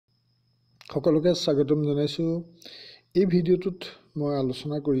সকলোকে স্বাগতম জনাইছো। এই ভিডিঅ'টোত মই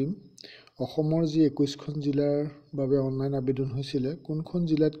আলোচনা কৰিম অসমৰ যি 21খন জিলাৰ বাবে অনলাইন আবেদন হৈছিল, কোনখন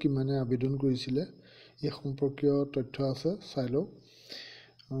জিলাত কিমানে আবেদন কৰিছিল এই সম্পৰ্কীয় তথ্য আছে, চাই লওক।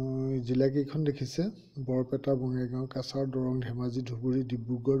 জিলা কেইখন দেখিছে: বৰপেটা, বঙাইগাঁও, কাছাৰ, দৰং, ধেমাজি, ধুবুৰী,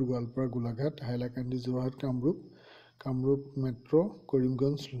 ডিব্ৰুগড়, গোৱালপাৰা, গোলাঘাট, হাইলাকান্দি, যোৰহাট, কামৰূপ মেট্ৰ',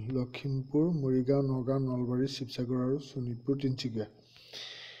 কৰিমগঞ্জ, লখিমপুৰ, মৰিগাঁও, নগাঁও, নলবাৰী, শিৱসাগৰ আৰু শোণিতপুৰ, তিনিচুকীয়া।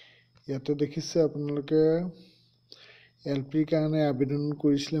 ইয়াতে দেখিছে আপোনালোকে এলপিৰ কাৰণে আবেদন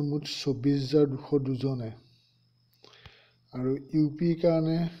কৰিছিলে মুঠ 24,202 জনে আৰু ইউপিৰ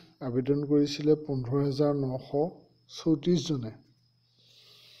কাৰণে আবেদন কৰিছিলে 15,934 জনে।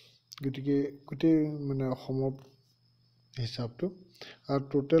 গতিকে গোটেই অসমৰ হিচাপটো আৰু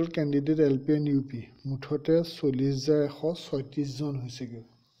total candidate LP and UP মুঠতে 40,136 জন হৈছেগৈ।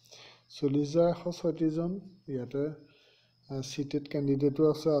 40,136 জন। ইয়াতে চিটেড কেণ্ডিডেটো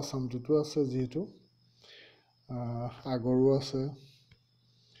আছে, আসামটোতো আছে, যিহেতু আগৰো আছে।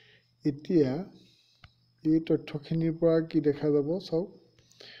 এতিয়া এই তথ্যখিনিৰ পৰা কি দেখা যাব চাওক।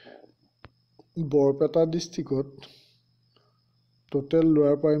 বৰপেটা ডিষ্ট্ৰিক্টত টোটেল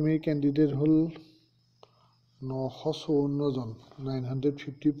লোৱাৰ প্ৰাইমেৰী কেণ্ডিডেট হ'ল 954 জন,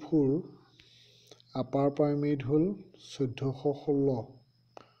 954। আপাৰ প্ৰাইমেৰীত হ'ল 1416,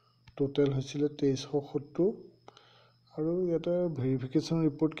 টোটেল হৈছিলে 2370। আৰু ইয়াতে ভেৰিফিকেশ্যন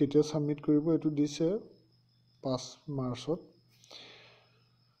ৰিপৰ্ট কেতিয়া ছাবমিট কৰিব এইটো দিছে 5 মাৰ্চত।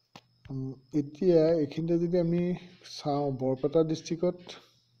 এতিয়া এইখিনিতে যদি আমি চাওঁ, বৰপেটা ডিষ্ট্ৰিক্টত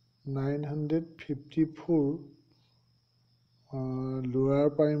 954 লোৱাৰ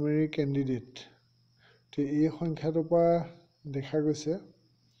প্ৰাইমেৰী কেণ্ডিডেট। এই সংখ্যাটোৰ পৰা দেখা গৈছে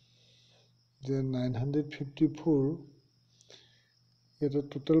যে 954, ইয়াতে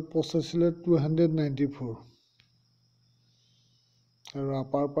টোটেল পোষ্ট আছিলে 294। আৰু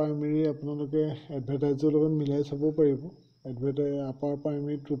আপাৰ প্ৰাইমেৰী আপোনালোকে এডভাৰটাইজৰ লগত মিলাই চাব পাৰিব। আপাৰ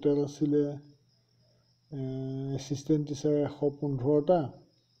প্ৰাইমেৰী টোটেল আছিলে এছিষ্টেণ্ট টিচাৰ 115টা,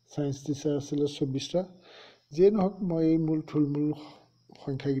 ছায়েন্স টিচাৰ আছিলে 24টা। যিয়ে নহওক, মই এই থুলমূল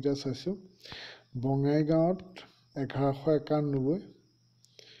সংখ্যাকেইটা চাইছোঁ। বঙাইগাঁৱত 1191,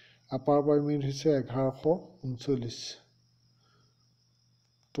 আপাৰ প্ৰাইমেৰীত হৈছে 1139,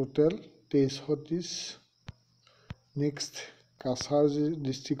 টোটেল 2330। নেক্সট, কাছাৰ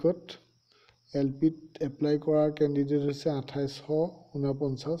ডিষ্ট্ৰিক্টত এলপিত এপ্লাই কৰা কেণ্ডিডেট হৈছে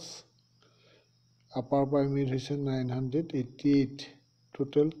 2849, আপাৰ প্ৰাইমেৰীত হৈছে 988,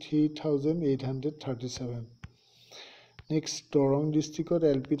 টোটেল 3837। নেক্সট, দৰং ডিষ্ট্ৰিক্টত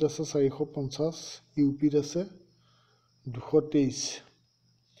এলপিত আছে 450, ইউপিত আছে 223।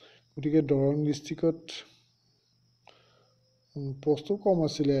 গতিকে দৰং ডিষ্ট্ৰিক্টত পোষ্টো কম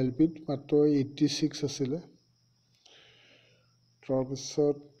আছিলে, এলপিত মাত্ৰ 86 আছিলে।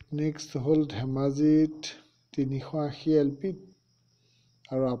 তাৰপিছত নেক্সট হ'ল ধেমাজিত 380 এলপিত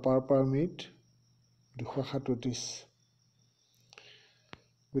আৰু আপাৰ প্ৰাইমেৰীত 237।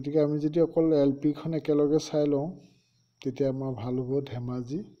 গতিকে আমি যদি অকল এলপিখন একেলগে চাই লওঁ তেতিয়া আমাৰ ভাল হ'ব।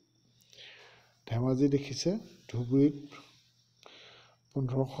 ধেমাজি দেখিছে, ধুবুৰীত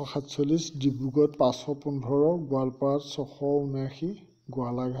 1547, ডিব্ৰুগড়ত 515, গোৱালপাৰাত 679,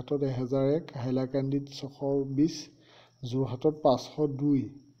 গোলাঘাটত 1001, হাইলাকান্দিত 620, যোৰহাটত 502,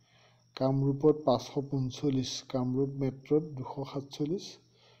 কামৰূপত 545, কামৰূপ মেট্ৰত 247,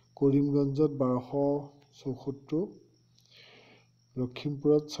 কৰিমগঞ্জত 1274,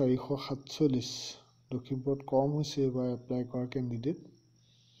 লখিমপুৰত 447। লখিমপুৰত কম হৈছে এইবাৰ এপ্লাই কৰা কেণ্ডিডেট।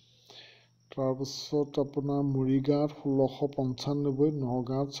 তাৰপিছত আপোনাৰ মৰিগাঁৱত 1695,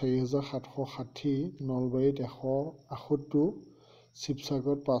 নগাঁৱত 4760, নলবাৰীত 178,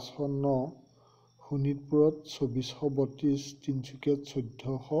 শিৱসাগৰত 509, শোণিতপুৰত 2432, তিনিচুকীয়াত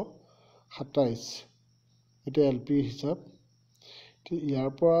 1427। এতিয়া এলপি হিচাপ। ইয়াৰ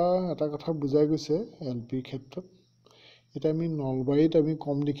পৰা এটা কথা বুজাই গৈছে এলপিৰ ক্ষেত্ৰত। এতিয়া আমি নলবাৰীত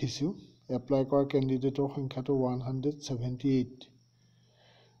কম দেখিছোঁ, এপ্লাই কৰা কেণ্ডিডেটৰ সংখ্যাটো 178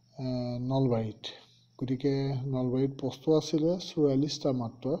 নলবাৰীত। গতিকে নলবাৰীত পোষ্টো আছিলে 44টা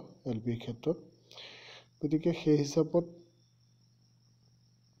মাত্ৰ এলপিৰ ক্ষেত্ৰত। গতিকে সেই হিচাপত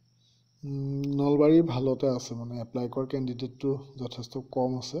নলবাৰী ভালতে আছে, এপ্লাই কৰা কেণ্ডিডেটটো যথেষ্ট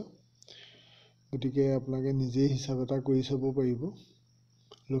কম আছে। গতিকে আপোনালোকে নিজেই হিচাপ এটা কৰি চাব পাৰিব।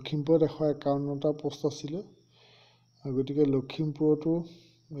 লখিমপুৰত 151টা পোষ্ট আছিলে, গতিকে লখিমপুৰতো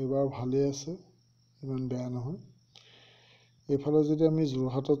এইবাৰ ভালেই আছে, ইমান বেয়া নহয়। এইফালে যদি আমি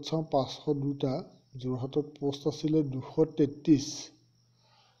যোৰহাটত চাওঁ, 502টা, যোৰহাটত পোষ্ট আছিলে 233।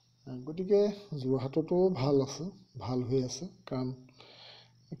 গতিকে যোৰহাটতো ভাল হৈ আছে। কাৰণ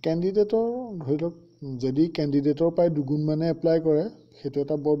কেণ্ডিডেটৰ ধৰি লওক, যদি কেণ্ডিডেটৰ প্ৰায় দুগুণ মানে এপ্লাই কৰে, সেইটো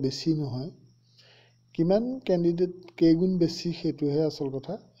এটা বৰ বেছি নহয়। কিমান কেণ্ডিডেট কেইগুণ বেছি সেইটোহে আচল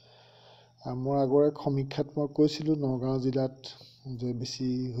কথা। মই আগৰে সমীক্ষাত মই কৈছিলোঁ নগাঁও জিলাত যে বেছি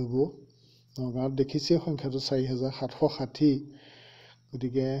হ'ব। নগাঁৱত দেখিছে সংখ্যাটো 4,760।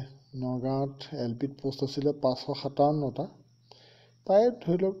 গতিকে নগাঁৱত LPত পোষ্ট আছিলে 557টা, প্ৰায়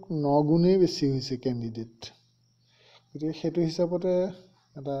ধৰি লওক 9 গুণেই বেছি হৈছে কেণ্ডিডেট। গতিকে সেইটো হিচাপতে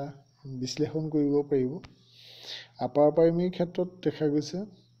এটা বিশ্লেষণ কৰিব পাৰিব। আপাৰ প্ৰাইমেৰীৰ ক্ষেত্ৰত দেখা গৈছে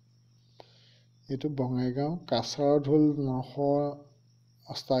এইটো বঙাইগাঁও, কাছাৰত হ'ল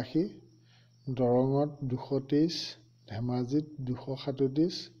 988, দৰঙত 223, ধেমাজিত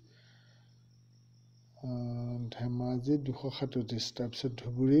 237, তাৰপিছত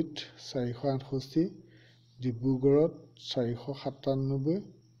ধুবুৰীত 468, ডিব্ৰুগড়ত 497,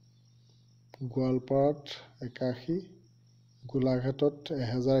 গোৱালপাৰাত 81, গোলাঘাটত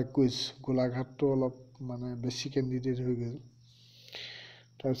 1021। গোলাঘাটটো অলপ বেছি কেণ্ডিডেট হৈ গ'ল।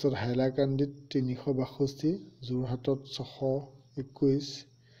 তাৰপিছত হাইলাকান্দিত 362, যোৰহাটত 621,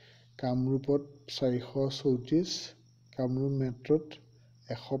 কামৰূপত 434, কামৰূপ মেট্ৰত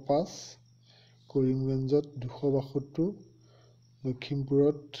 105, কৰিমগঞ্জত 272,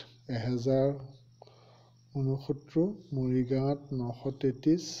 লখিমপুৰত 1069, মৰিগাঁৱত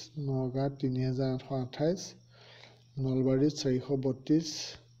 933, নগাঁৱত 3828, নলবাৰীত 432,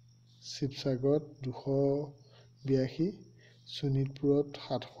 শিৱসাগৰত 282, শোণিতপুৰত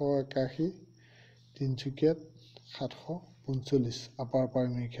 781, তিনিচুকীয়াত 745 আপাৰ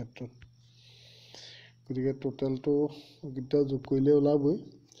প্ৰাইমেৰীৰ ক্ষেত্ৰত। গতিকে টোটেলটো এইকেইটা যোগ কৰিলে ওলাবই।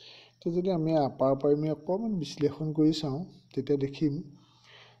 তো যদি আমি আপাৰ প্ৰাইমেৰী অকণমান বিশ্লেষণ কৰি চাওঁ তেতিয়া দেখিম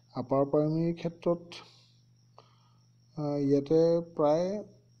আপাৰ প্ৰাইমেৰীৰ ক্ষেত্ৰত ইয়াতে প্ৰায়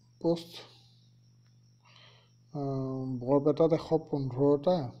পোষ্ট বৰপেটাত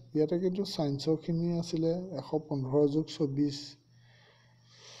 115টা, ইয়াতে কিন্তু ছায়েন্সৰখিনি আছিলে 115+24,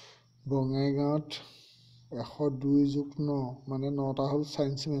 বঙাইগাঁৱত 102+9, 9টা হ'ল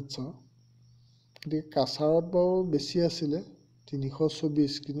ছায়েন্স মেথছৰ। গতিকে কাছাৰত বাৰু বেছি আছিলে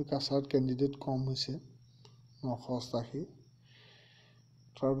 324, কিন্তু কাছাৰত কেণ্ডিডেট কম হৈছে 988।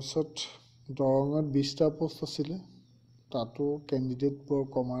 তাৰপিছত দৰঙত 20টা পোষ্ট আছিলে, তাতো কেণ্ডিডেট বৰ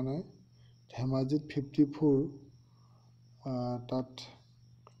কমা নাই। ধেমাজিত 54, তাত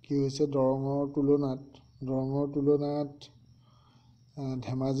কি হৈছে দৰঙৰ তুলনাত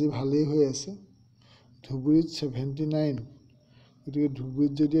ধেমাজি ভালেই হৈ আছে। ধুবুৰীত 79, গতিকে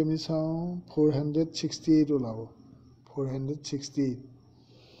ধুবুৰীত যদি আমি চাওঁ 468 ওলাব, 468।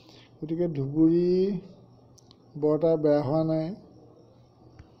 গতিকে ধুবুৰী বৰ এটা বেয়া হোৱা নাই।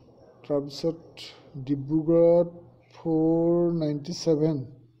 তাৰপিছত ডিব্ৰুগড়ত 497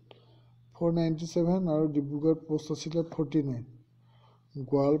 আৰু ডিব্ৰুগড়ত পোষ্ট আছিলে 49।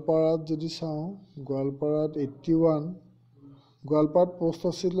 গোৱালপাৰাত যদি চাওঁ, গোৱালপাৰাত 81, গোৱালপাৰাত পোষ্ট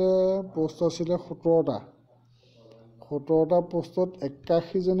আছিলে 17টা। 17টা পোষ্টত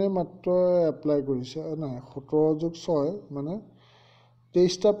 81জনে মাত্ৰ এপ্লাই কৰিছে, নাই 17+6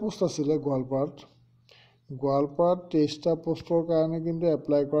 23টা পোষ্ট আছিলে গোৱালপাৰাত। 23টা পোষ্টৰ কাৰণে কিন্তু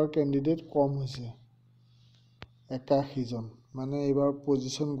এপ্লাই কৰা কেণ্ডিডেট কম হৈছে 81জন। এইবাৰ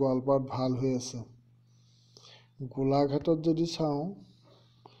পজিশ্যন গোৱালপাৰাত ভাল হৈ আছে। গোলাঘাটত যদি চাওঁ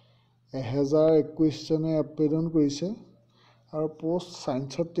 1021জনে আবেদন কৰিছে আৰু পোষ্ট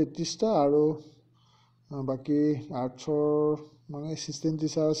ছায়েন্সত 33টা আৰু বাকী আৰ্টছৰ এছিষ্টেণ্ট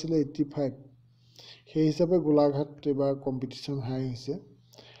টিচাৰ আছিলে 85। সেই হিচাপে গোলাঘাট এইবাৰ কম্পিটিশ্যন হাই হৈছে।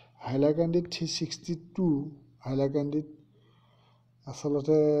 হাইলাকান্দিত 362, হাইলাকান্দিত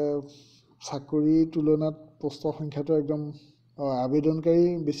আচলতে চাকৰিৰ তুলনাত পোষ্টৰ সংখ্যাটো একদম আবেদনকাৰী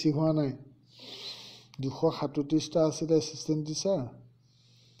বেছি হোৱা নাই। 237টা আছিলে এছিষ্টেণ্ট টিচাৰ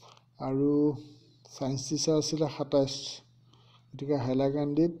আৰু ছায়েন্স টিচাৰ আছিলে 27। গতিকে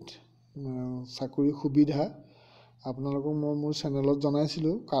হাইলাকান্দিত চাকৰি সুবিধা আপোনালোকক মই মোৰ চেনেলত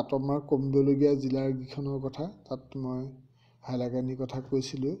জনাইছিলোঁ। কাট অফ মাৰ্ক কমিবলগীয়া জিলাকেইখনৰ কথা, তাত মই হাইলাকান্দিৰ কথা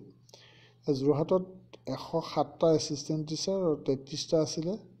কৈছিলোঁ। যোৰহাটত 107টা এছিষ্টেণ্ট টিচাৰ আৰু 33টা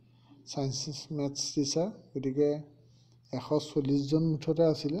আছিলে ছায়েন্স মেথছ টিচাৰ, গতিকে 140জন মুঠতে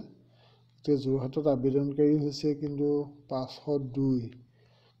আছিলে। গতিকে যোৰহাটত আবেদনকাৰী হৈছে কিন্তু 502।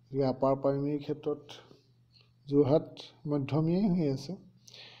 গতিকে আপাৰ প্ৰাইমেৰীৰ ক্ষেত্ৰত যোৰহাট মধ্যমীয়াই হৈ আছে।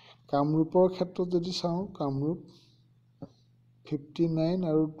 কামৰূপৰ ক্ষেত্ৰত যদি চাওঁ, কামৰূপ 59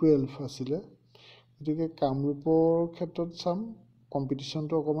 আৰু 12 আছিলে। গতিকে কামৰূপৰ ক্ষেত্ৰত চাম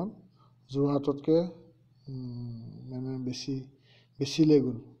কম্পিটিশ্যনটো অকণমান যোৰহাটতকৈ বেছিলৈ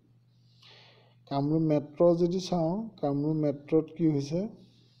গ'ল। কামৰূপ মেট্ৰ' যদি চাওঁ, কামৰূপ মেট্ৰ'ত কি হৈছে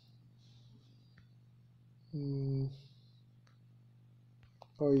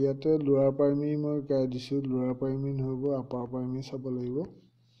ইয়াতে লোৱাৰ প্ৰাইমেৰী মই গাই দিছোঁ, লোৱাৰ প্ৰাইমেৰী নহ'ব, আপাৰ প্ৰাইমেৰী চাব লাগিব।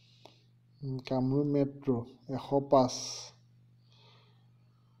 কামৰূপ মেট্ৰ' 105।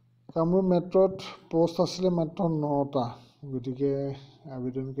 কামৰূপ মেট্ৰত পোষ্ট আছিলে মাত্ৰ 9টা, গতিকে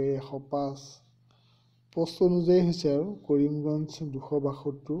আবেদনকাৰী 105। পোষ্ট অনুযায়ী হৈছে আৰু কৰিমগঞ্জ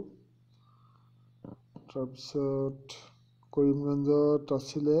 272, তাৰপিছত কৰিমগঞ্জত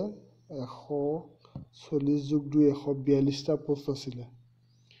আছিলে 140+2 142টা পোষ্ট আছিলে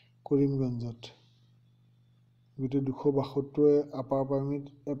কৰিমগঞ্জত। গোটেই 272 আপাৰ প্ৰাইমেৰীত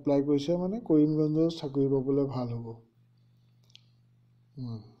এপ্লাই কৰিছে, মানে কৰিমগঞ্জত চাকৰি পাবলৈ ভাল হ'ব।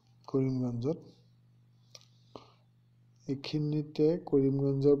 কৰিমগঞ্জত এইখিনিতে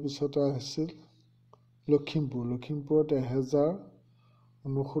কৰিমগঞ্জৰ পিছতে আছিল লখিমপুৰত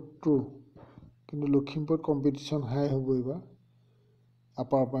 1069, কিন্তু লখিমপুৰত কম্পিটিশ্যন হাই হ'ব এইবাৰ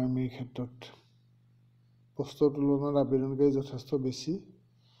আপাৰ প্ৰাইমেৰীৰ ক্ষেত্ৰত। পোষ্টৰ তুলনাত আবেদনকাৰী যথেষ্ট বেছি।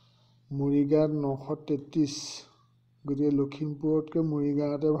 মৰিগাঁৱত 933, গতিকে লখিমপুৰতকৈ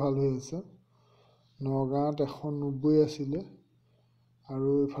মৰিগাঁৱতে ভাল হৈ আছে। নগাঁৱত 190 আছিলে, আৰু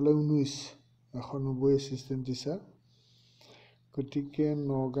এইফালে 190 এছিষ্টেণ্ট টিচাৰ। গতিকে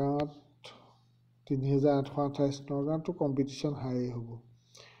নগাঁৱত 3828, নগাঁৱতো কম্পিটিশ্যন হাই হ'ব।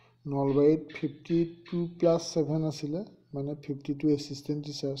 নলবাৰীত 52+7 আছিলে, মানে 52 এছিষ্টেণ্ট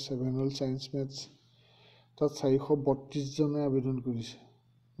টিচাৰ, 7 হ'ল ছায়েন্স মেথছ। তাত 432জনে আবেদন কৰিছে,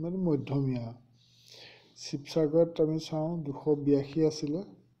 মানে মধ্যমীয়া। শিৱসাগৰত আমি চাওঁ 282 আছিলে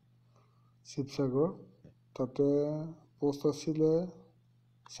শিৱসাগৰ, তাতে পোষ্ট আছিলে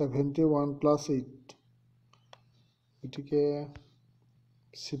 71+8। গতিকে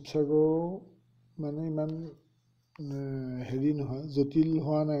শিৱসাগৰো মানে ইমান হেৰি নহয়, জটিল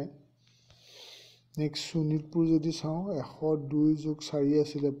হোৱা নাই। নেক্সট শোণিতপুৰ যদি চাওঁ 102+4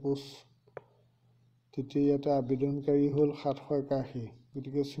 আছিলে পোষ্ট, তেতিয়া ইয়াতে আবেদনকাৰী হ'ল 781,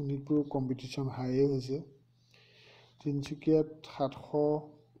 গতিকে শোণিতপুৰ কম্পিটিশ্যন হাইয়ে হৈছে। তিনিচুকীয়াত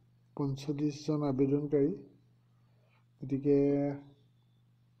 745জন আবেদনকাৰী, গতিকে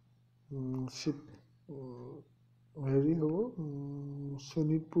হেৰি হ'ব,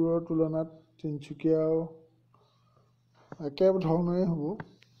 শোণিতপুৰৰ তুলনাত তিনিচুকীয়াও একেধৰণৰে হ'ব।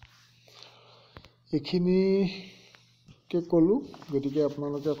 এইখিনিকে ক'লোঁ, গতিকে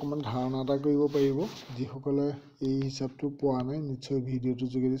আপোনালোকে অকণমান ধাৰণা এটা কৰিব পাৰিব। যিসকলে এই হিচাপটো পোৱা নাই, নিশ্চয় ভিডিঅ'টোৰ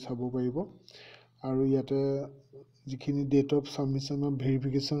যোগেদি চাব পাৰিব। আৰু ইয়াতে যিখিনি date of submission of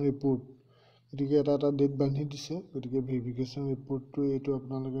verification report, গতিকে এটা ডেট বান্ধি দিছে, গতিকে ভেৰিফিকেশ্যন ৰিপৰ্টটো এইটো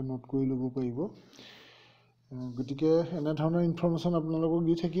আপোনালোকে নোট কৰি ল'ব পাৰিব। গতিকে এনেধৰণৰ ইনফৰ্মেশ্যন আপোনালোকক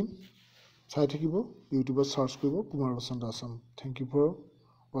দি থাকিম, চাই থাকিব। ইউটিউবত চাৰ্চ কৰিব কুমাৰ বসন্ত আছাম। থেংক ইউ ফৰ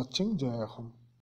ৱাচিং। জয় অসম।